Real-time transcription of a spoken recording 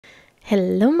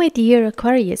Hello, my dear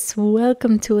Aquarius.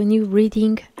 Welcome to a new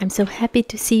reading. I'm so happy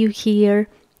to see you here.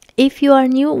 If you are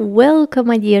new, welcome,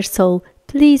 my dear soul.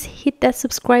 Please hit that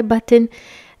subscribe button.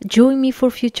 Join me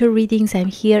for future readings. I'm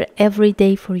here every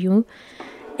day for you.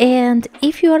 And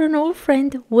if you are an old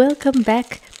friend, welcome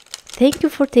back. Thank you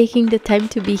for taking the time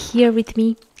to be here with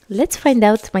me. Let's find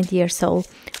out, my dear soul,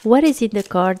 what is in the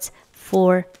cards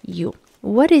for you.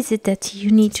 What is it that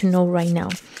you need to know right now?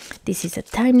 This is a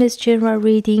timeless general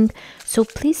reading, so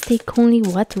please take only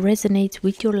what resonates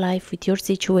with your life, with your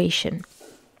situation.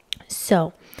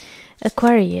 So,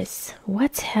 Aquarius,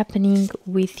 what's happening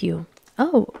with you?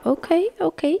 Oh,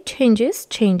 okay,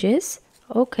 changes.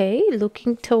 Okay,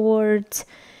 looking towards,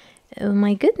 oh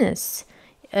my goodness,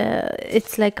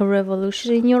 it's like a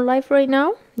revolution in your life right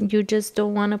now. You just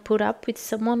don't want to put up with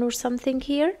someone or something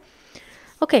here.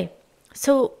 Okay,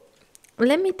 so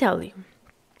let me tell you.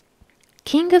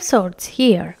 King of Swords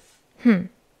here.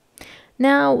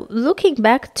 Now, looking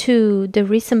back to the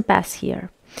recent past here,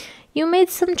 you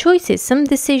made some choices, some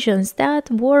decisions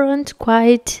that weren't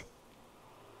quite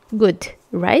good,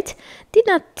 right? Did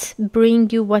not bring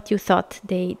you what you thought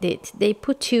they did. They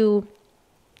put you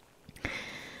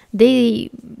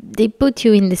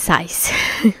in the size.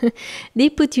 They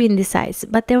put you in the size.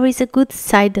 But there is a good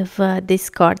side of this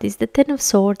card. It's the Ten of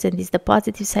Swords, and it's the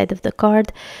positive side of the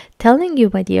card, telling you,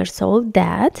 my dear soul,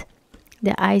 that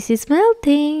the ice is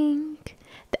melting.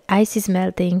 The ice is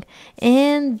melting.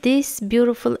 And this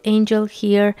beautiful angel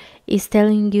here is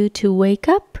telling you to wake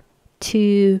up,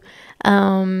 to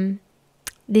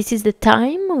this is the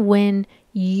time when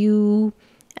you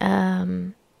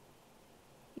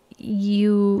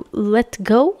let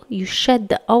go, you shed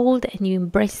the old and you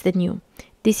embrace the new.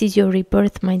 This is your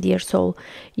rebirth, my dear soul.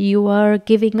 You are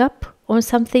giving up on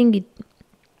something.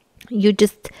 You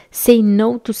just say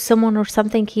no to someone or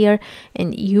something here,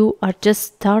 and you are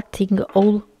just starting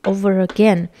all over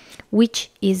again,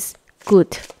 which is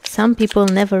good. Some people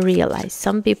never realize.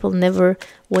 Some people never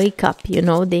wake up,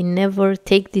 they never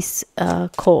take this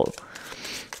call.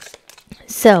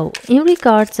 So, in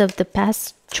regards of the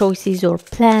past choices or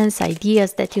plans,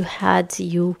 ideas that you had,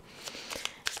 you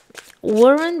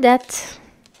weren't that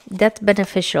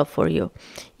beneficial for you.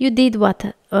 You did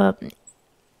what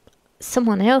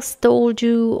someone else told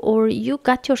you, or you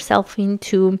got yourself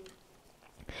into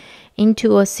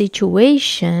a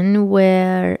situation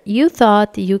where you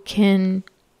thought you can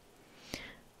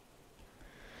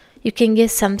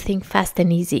get something fast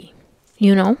and easy.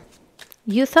 You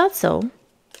thought so,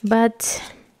 but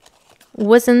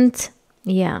wasn't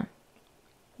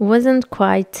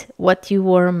quite what you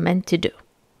were meant to do.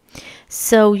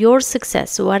 So your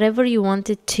success, whatever you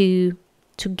wanted to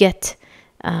get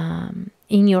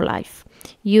in your life,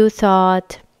 you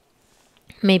thought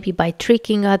maybe by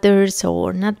tricking others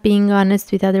or not being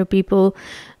honest with other people,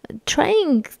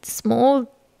 trying small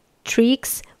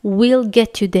tricks will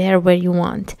get you there where you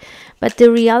want. But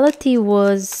the reality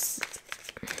was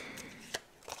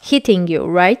hitting you,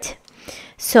 right?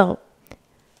 So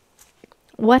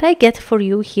what I get for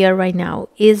you here right now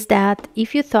is that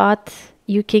if you thought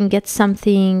you can get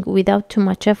something without too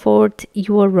much effort,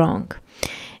 you are wrong.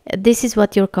 This is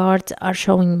what your cards are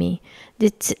showing me.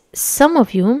 That some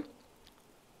of you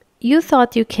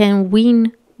thought you can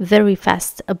win very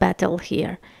fast a battle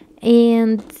here,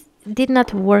 and did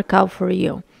not work out for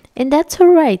you. And that's all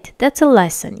right. That's a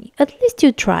lesson. At least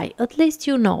you try. At least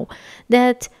you know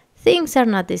that things are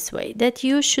not this way, that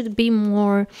you should be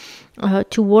more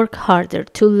to work harder,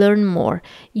 to learn more.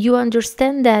 You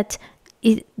understand that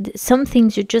some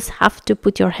things you just have to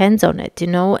put your hands on it,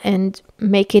 and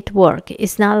make it work.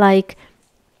 It's not like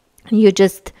you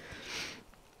just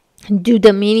do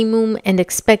the minimum and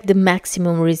expect the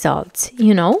maximum results,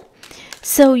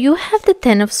 So you have the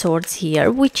Ten of Swords here,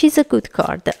 which is a good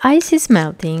card. The ice is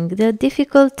melting. The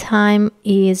difficult time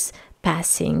is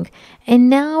passing, and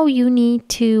now you need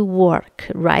to work,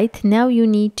 right? Now you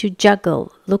need to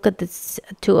juggle. Look at this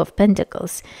Two of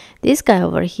Pentacles. This guy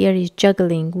over here is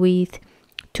juggling with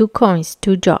two coins,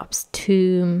 two jobs,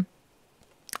 can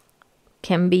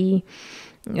be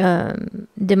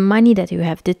the money that you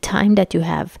have, the time that you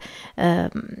have.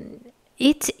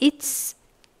 It's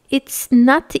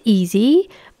not easy,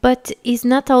 but it's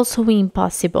not also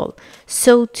impossible.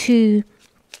 So to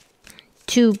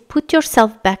put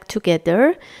yourself back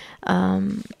together,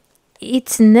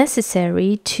 it's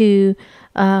necessary to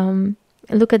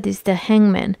look at this, the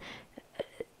Hangman,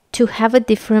 to have a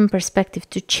different perspective,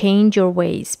 to change your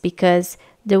ways, because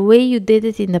the way you did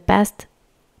it in the past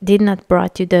did not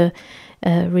brought you the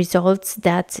results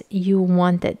that you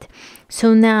wanted.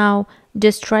 So now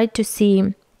just try to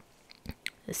seek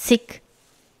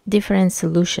different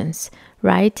solutions,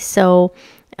 right? So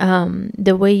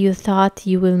the way you thought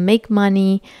you will make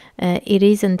money, it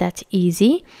isn't that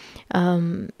easy.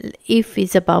 If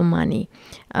it's about money,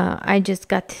 I just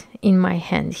got in my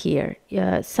hand here,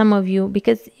 some of you,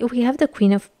 because we have the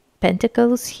Queen of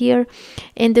Pentacles here,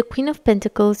 and the Queen of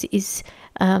Pentacles is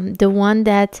the one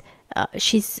that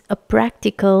she's a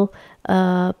practical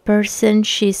person.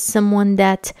 She's someone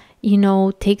that, you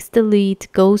know, takes the lead,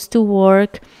 goes to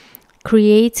work,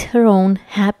 creates her own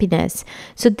happiness.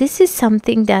 So this is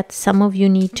something that some of you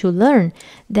need to learn,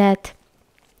 that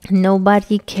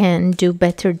nobody can do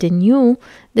better than you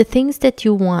the things that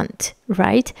you want,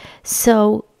 right?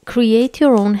 So create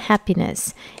your own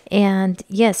happiness. And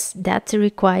yes, that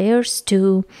requires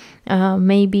to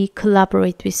maybe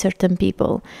collaborate with certain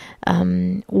people,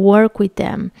 work with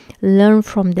them, learn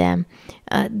from them.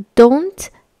 Don't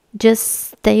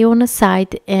just stay on a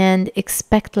side and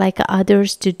expect like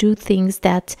others to do things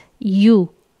that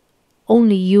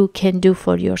only you can do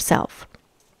for yourself.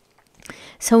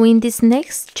 So in this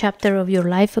next chapter of your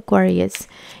life, Aquarius,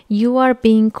 you are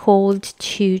being called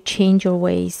to change your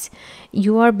ways.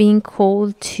 You are being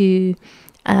called to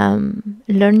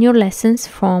learn your lessons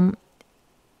from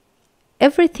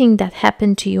everything that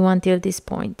happened to you until this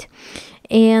point.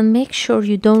 And make sure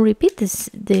you don't repeat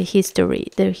the history.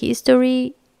 The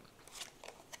history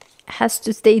has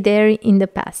to stay there in the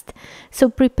past. So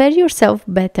prepare yourself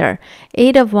better.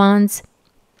 Eight of Wands,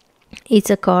 it's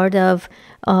a card of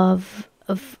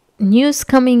news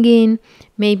coming in.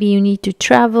 Maybe you need to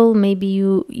travel. Maybe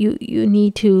you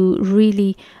need to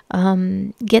really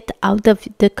get out of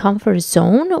the comfort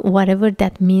zone, whatever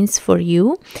that means for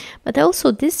you. But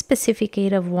also this specific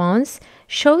Eight of Wands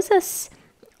shows us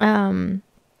a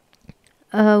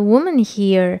woman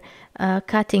here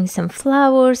cutting some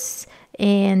flowers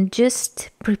and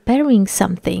just preparing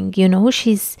something, you know,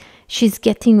 she's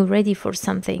getting ready for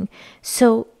something.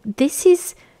 So this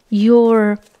is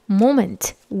your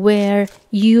moment where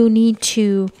you need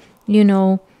to, you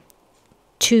know,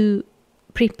 to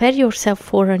prepare yourself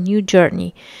for a new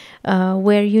journey,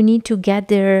 where you need to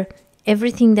gather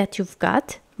everything that you've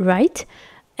got, right?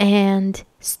 And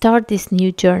start this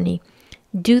new journey.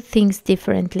 Do things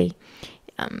differently.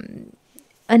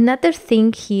 Another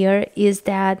thing here is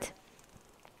that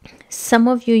some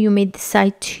of you may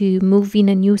decide to move in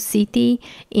a new city,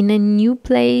 in a new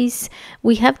place.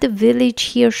 We have the village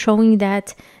here showing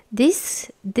that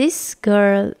this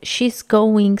girl, she's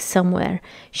going somewhere.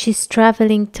 She's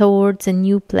traveling towards a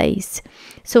new place.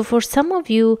 So for some of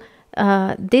you,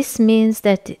 this means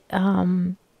that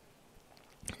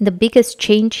the biggest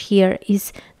change here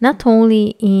is not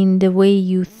only in the way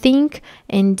you think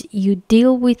and you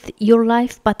deal with your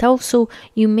life, but also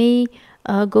you may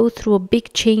go through a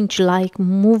big change, like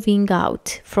moving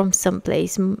out from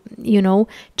someplace, you know,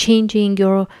 changing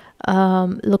your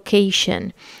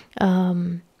location,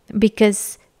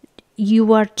 because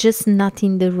you are just not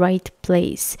in the right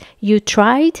place. You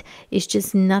tried, it's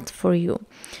just not for you.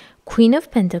 Queen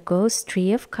of Pentacles,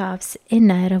 Three of Cups, and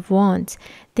Knight of Wands.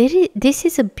 This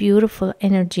is a beautiful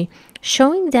energy,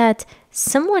 showing that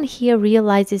someone here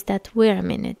realizes that, wait a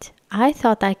minute, I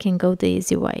thought I can go the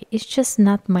easy way. It's just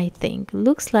not my thing.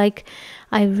 Looks like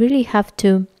I really have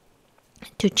to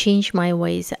change my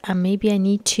ways. Maybe I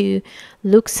need to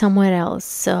look somewhere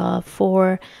else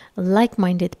for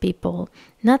like-minded people.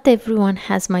 Not everyone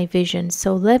has my vision.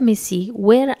 So let me see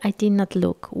where I did not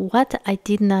look, what I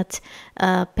did not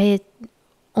pay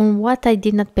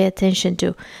attention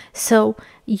to. So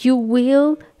you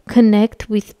will connect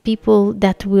with people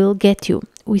that will get you,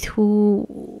 with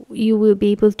who you will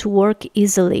be able to work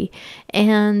easily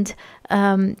and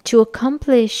to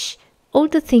accomplish all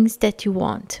the things that you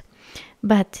want.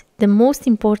 But the most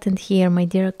important here, my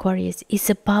dear Aquarius,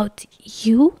 is about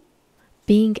you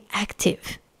being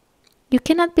active. You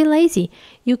cannot be lazy.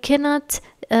 You cannot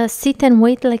sit and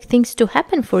wait like things to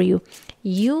happen for you.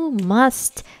 You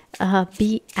must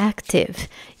be active.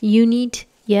 You need,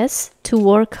 yes, to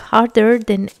work harder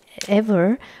than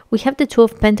ever. We have the Two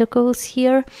of Pentacles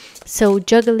here, so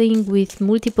juggling with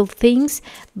multiple things,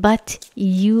 but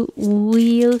you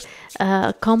will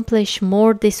accomplish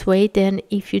more this way than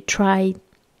if you try,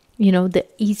 you know, the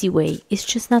easy way. It's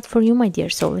just not for you, my dear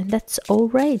soul, and that's all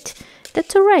right.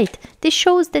 That's all right. This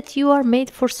shows that you are made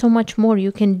for so much more.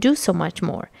 You can do so much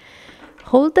more.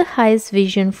 Hold the highest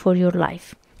vision for your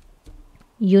life.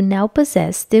 You now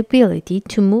possess the ability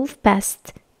to move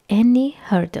past any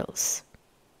hurdles.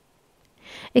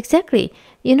 Exactly.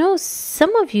 You know,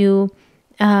 some of you,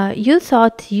 you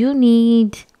thought you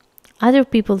need other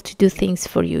people to do things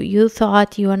for you. You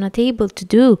thought you are not able to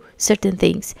do certain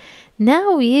things.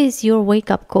 Now is your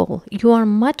wake-up call. You are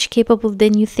much capable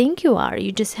than you think you are.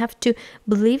 You just have to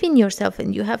believe in yourself,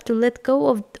 and you have to let go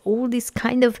of all these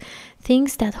kind of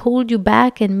things that hold you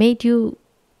back and made you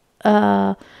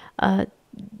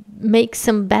make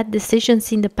some bad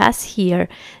decisions in the past here.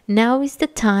 Now is the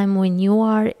time when you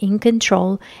are in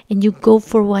control and you go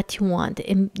for what you want,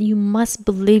 and you must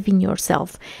believe in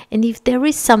yourself. And if there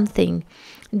is something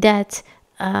that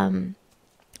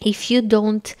if you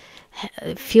don't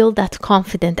feel that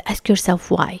confident, ask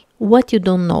yourself why. What you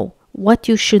don't know, what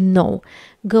you should know.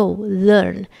 Go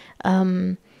learn,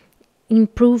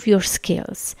 improve your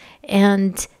skills,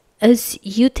 and as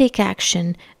you take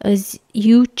action, as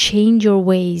you change your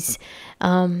ways,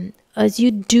 as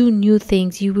you do new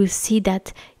things, you will see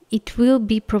that it will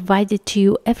be provided to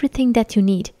you everything that you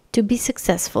need to be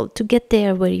successful, to get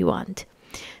there where you want.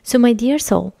 So my dear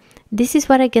soul, this is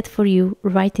what I get for you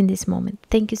right in this moment.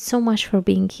 Thank you so much for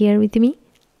being here with me.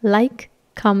 Like,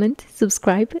 comment,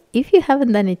 subscribe if you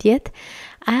haven't done it yet.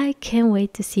 I can't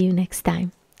wait to see you next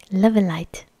time. Love and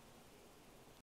light.